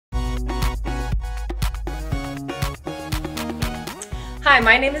Hi,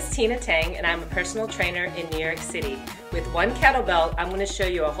 my name is Tina Tang and I'm a personal trainer in New York City. With one kettlebell, I'm going to show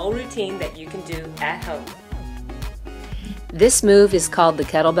you a whole routine that you can do at home. This move is called the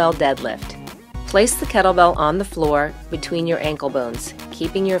Kettlebell Deadlift. Place the kettlebell on the floor between your ankle bones,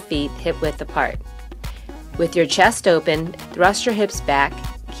 keeping your feet hip-width apart. With your chest open, thrust your hips back,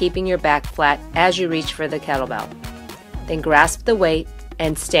 keeping your back flat as you reach for the kettlebell. Then grasp the weight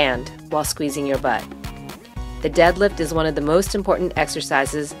and stand while squeezing your butt. The deadlift is one of the most important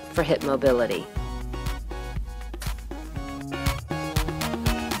exercises for hip mobility.